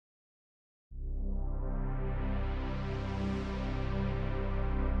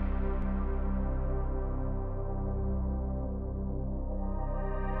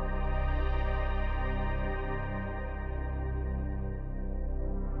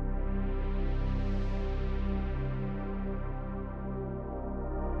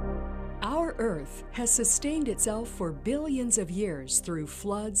Earth has sustained itself for billions of years through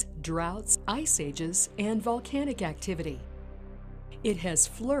floods, droughts, ice ages, and volcanic activity. It has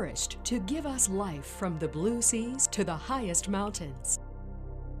flourished to give us life from the blue seas to the highest mountains.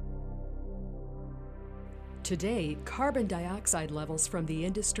 Today, carbon dioxide levels from the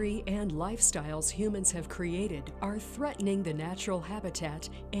industry and lifestyles humans have created are threatening the natural habitat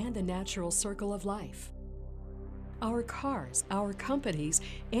and the natural circle of life. Our cars, our companies,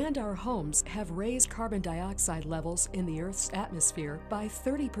 and our homes have raised carbon dioxide levels in the Earth's atmosphere by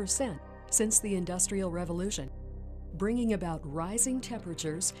 30% since the Industrial Revolution, bringing about rising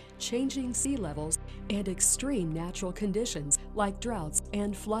temperatures, changing sea levels, and extreme natural conditions like droughts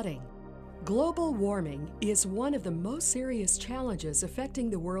and flooding. Global warming is one of the most serious challenges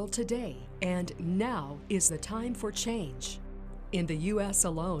affecting the world today, and now is the time for change. In the U.S.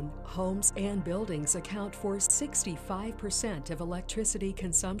 alone, homes and buildings account for 65% of electricity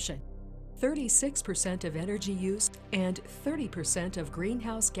consumption, 36% of energy use, and 30% of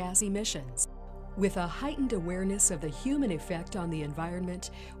greenhouse gas emissions. With a heightened awareness of the human effect on the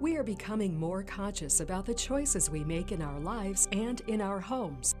environment, we are becoming more conscious about the choices we make in our lives and in our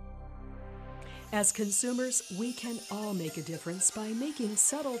homes. As consumers, we can all make a difference by making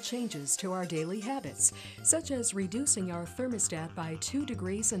subtle changes to our daily habits, such as reducing our thermostat by 2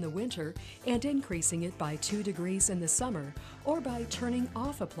 degrees in the winter and increasing it by 2 degrees in the summer, or by turning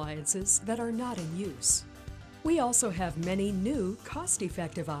off appliances that are not in use. We also have many new,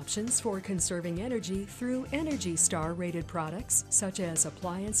 cost-effective options for conserving energy through ENERGY STAR-rated products, such as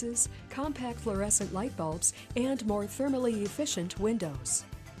appliances, compact fluorescent light bulbs, and more thermally efficient windows.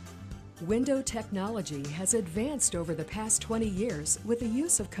 Window technology has advanced over the past 20 years with the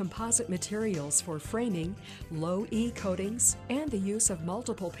use of composite materials for framing, low E coatings, and the use of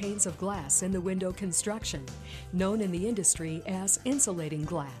multiple panes of glass in the window construction, known in the industry as insulating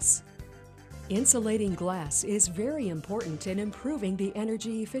glass. Insulating glass is very important in improving the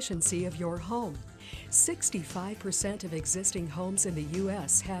energy efficiency of your home. 65% of existing homes in the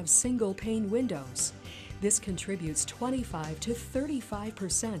U.S. have single-pane windows. This contributes 25 to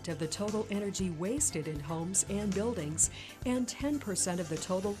 35% of the total energy wasted in homes and buildings and 10% of the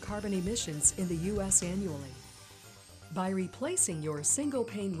total carbon emissions in the U.S. annually. By replacing your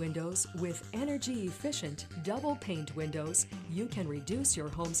single-pane windows with energy-efficient double-paned windows, you can reduce your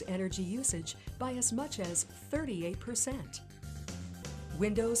home's energy usage by as much as 38%.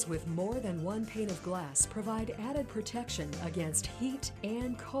 Windows with more than one pane of glass provide added protection against heat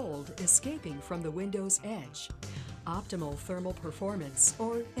and cold escaping from the window's edge. Optimal thermal performance,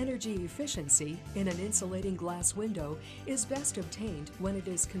 or energy efficiency, in an insulating glass window is best obtained when it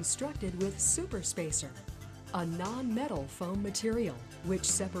is constructed with SuperSpacer, a non-metal foam material which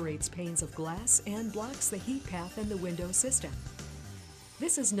separates panes of glass and blocks the heat path in the window system.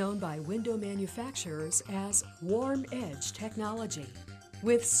 This is known by window manufacturers as warm edge technology.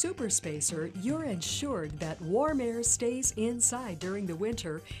 With SuperSpacer, you're ensured that warm air stays inside during the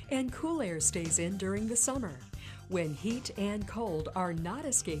winter and cool air stays in during the summer. When heat and cold are not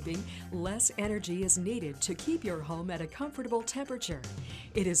escaping, less energy is needed to keep your home at a comfortable temperature.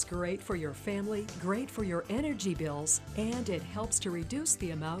 It is great for your family, great for your energy bills, and it helps to reduce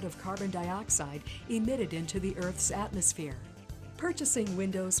the amount of carbon dioxide emitted into the Earth's atmosphere. Purchasing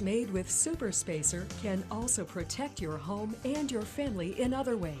windows made with SuperSpacer can also protect your home and your family in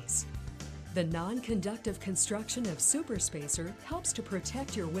other ways. The non-conductive construction of SuperSpacer helps to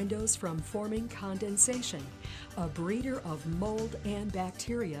protect your windows from forming condensation, a breeder of mold and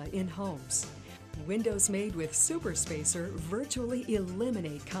bacteria in homes. Windows made with SuperSpacer virtually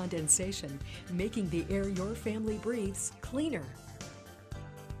eliminate condensation, making the air your family breathes cleaner.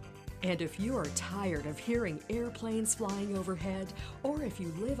 And if you are tired of hearing airplanes flying overhead, or if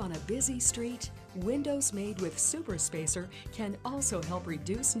you live on a busy street, windows made with SuperSpacer can also help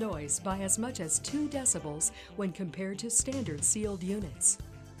reduce noise by as much as 2 decibels when compared to standard sealed units.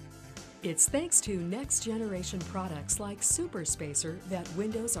 It's thanks to next-generation products like SuperSpacer that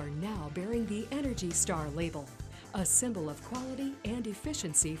windows are now bearing the ENERGY STAR label, a symbol of quality and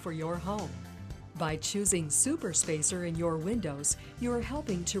efficiency for your home. By choosing SuperSpacer in your windows, you're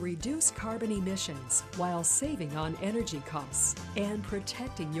helping to reduce carbon emissions while saving on energy costs and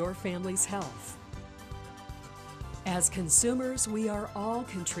protecting your family's health. As consumers, we are all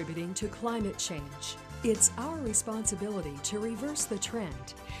contributing to climate change. It's our responsibility to reverse the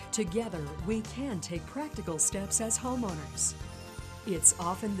trend. Together, we can take practical steps as homeowners. It's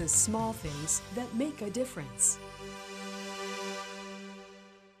often the small things that make a difference.